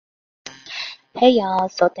Hey y'all,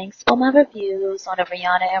 so thanks for my reviews on the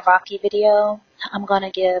Rihanna and Rocky video. I'm gonna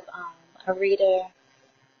give a reading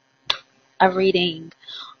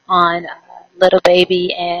on Little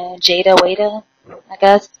Baby and Jayda Wayda, I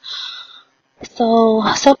guess. So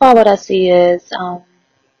far what I see is,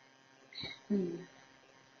 hmm,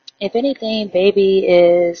 if anything, Baby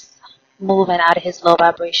is moving out of his low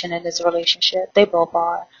vibration in this relationship. They both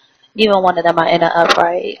are. Even one of them are in an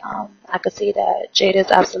upright. I could see that Jada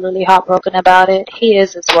is absolutely heartbroken about it. He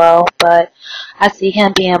is as well, but I see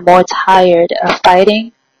him being more tired of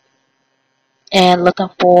fighting and looking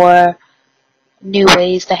for new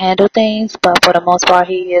ways to handle things. But for the most part,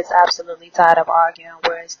 he is absolutely tired of arguing,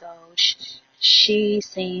 whereas though she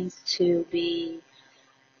seems to be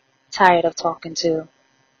tired of talking too.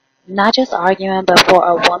 Not just arguing, but for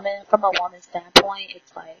a woman, from a woman's standpoint,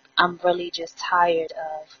 it's like I'm really just tired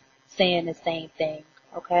of saying the same thing.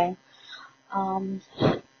 Okay. Um,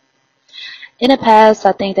 in the past,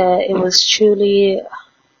 I think that it was truly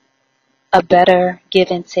a better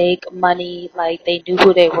give and take money. Like they knew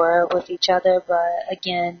who they were with each other, but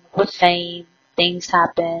again, with fame, things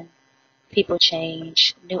happen. People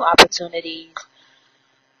change, new opportunities.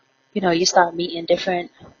 You start meeting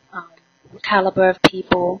different um, caliber of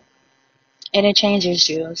people, and it changes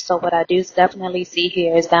you. So what I do definitely see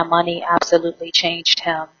here is that money absolutely changed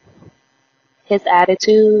him. His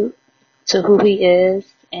attitude to who he is,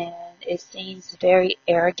 and it seems very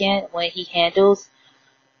arrogant when he handles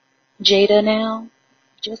Jada now.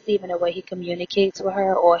 Just even the way he communicates with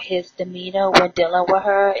her or his demeanor when dealing with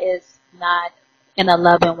her is not in a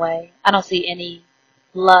loving way. I don't see any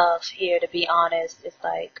love here, to be honest. It's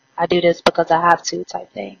like, I do this because I have to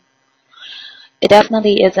type thing. It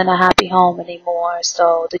definitely isn't a happy home anymore.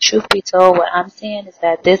 So the truth be told, what I'm seeing is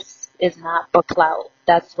that this is not for clout.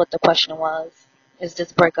 That's what the question was. Is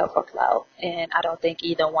this breakup for clout? And I don't think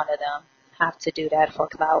either one of them have to do that for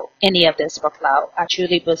clout. Any of this for clout. I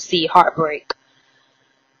truly will see heartbreak.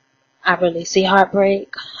 I really see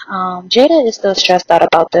heartbreak. Jada is still stressed out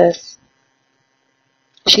about this.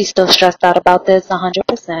 She's still stressed out about this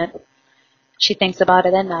 100%. She thinks about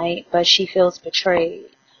it at night, but she feels betrayed.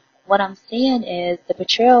 What I'm seeing is the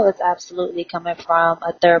betrayal is absolutely coming from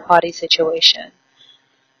a third party situation.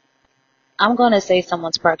 I'm going to say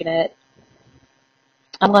someone's pregnant.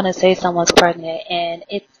 I'm going to say someone's pregnant, and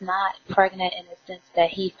it's not pregnant in the sense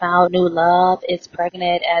that he found new love. It's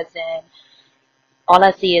pregnant as in all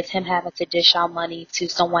I see is him having to dish out money to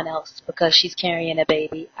someone else because she's carrying a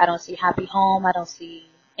baby. I don't see happy home. I don't see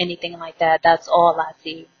anything like that. That's all I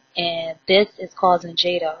see. And this is causing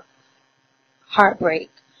Jada heartbreak.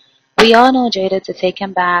 We all know Jada to take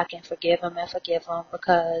him back and forgive him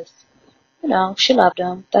because, she loved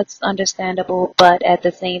him. That's understandable. But at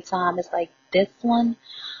the same time, it's like this one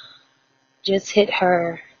just hit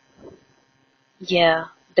her. Yeah,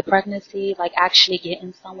 the pregnancy, like actually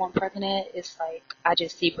getting someone pregnant, it's like I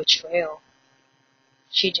just see betrayal.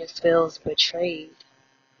 She just feels betrayed.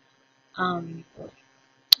 Um,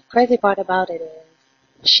 Crazy part about it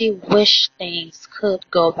is she wished things could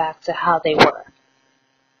go back to how they were.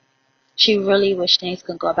 She really wished things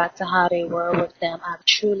could go back to how they were with them. I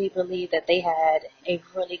truly believe that they had a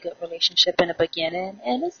really good relationship in the beginning,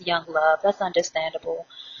 and it's young love. That's understandable.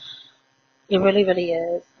 It really, really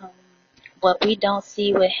is. What we don't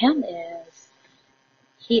see with him is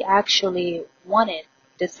he actually wanted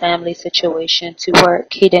this family situation to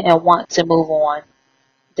work. He didn't want to move on.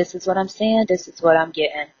 This is what I'm saying. This is what I'm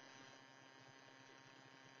getting.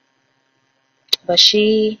 But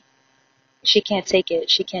she can't take it.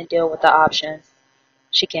 She can't deal with the options.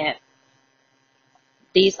 She can't.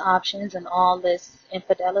 These options and all this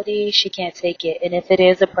infidelity, she can't take it. And if it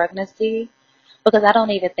is a pregnancy, because I don't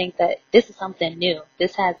even think that this is something new.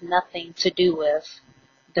 This has nothing to do with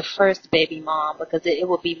the first baby mom because it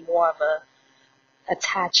would be more of a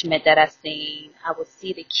attachment that I've seen. I would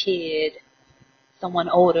see the kid, someone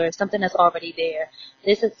older, something that's already there.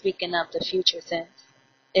 This is speaking of the future tense.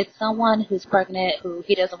 It's someone who's pregnant who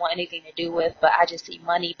he doesn't want anything to do with, but I just see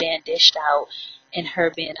money being dished out and her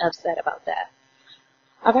being upset about that.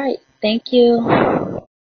 All right, thank you.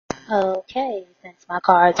 Okay, since my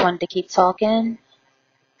cards wanted to keep talking,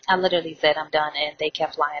 I literally said I'm done and they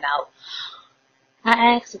kept flying out.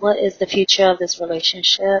 I asked, what is the future of this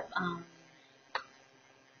relationship?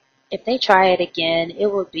 If they try it again, it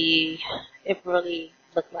really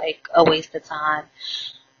looked like a waste of time.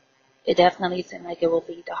 It definitely seemed like it will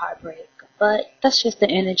lead to heartbreak. But that's just the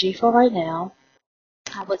energy for right now.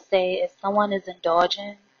 I would say if someone is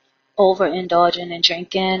overindulging in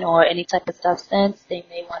drinking or any type of substance, they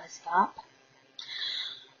may want to stop.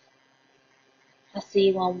 I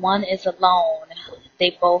see when one is alone,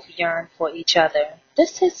 they both yearn for each other.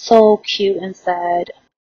 This is so cute and sad.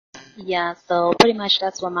 Yeah, so pretty much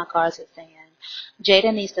that's what my cards are saying.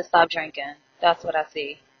 Jada needs to stop drinking. That's what I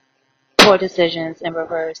see. Poor decisions in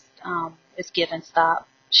reverse. It's given stop.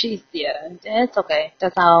 Yeah, it's okay.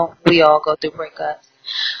 That's how we all go through breakups.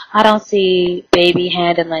 I don't see baby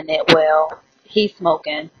handling it well. He's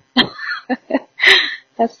smoking.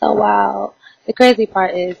 That's so wild. The crazy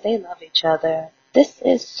part is they love each other. This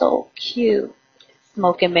is so cute.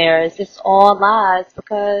 Smoke and mirrors. It's all lies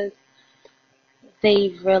because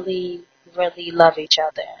they really, really love each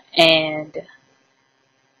other. And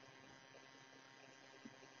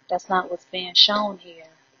that's not what's being shown here.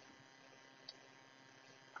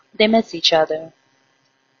 They miss each other.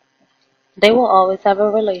 They will always have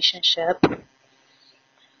a relationship.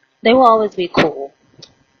 They will always be cool.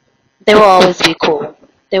 They will always be cool.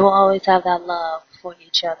 They will always have that love for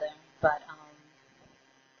each other. But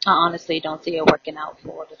I honestly don't see it working out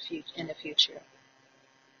for the future in the future.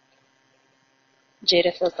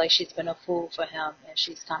 Jada feels like she's been a fool for him, and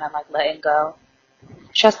she's kind of like letting go,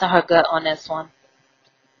 trusting her gut on this one.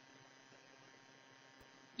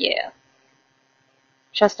 Yeah,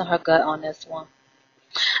 trusting her gut on this one.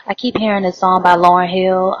 I keep hearing this song by Lauryn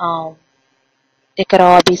Hill. It could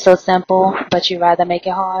all be so simple, but you rather make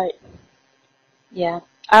it hard. Yeah.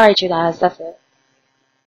 All right, you guys, that's it.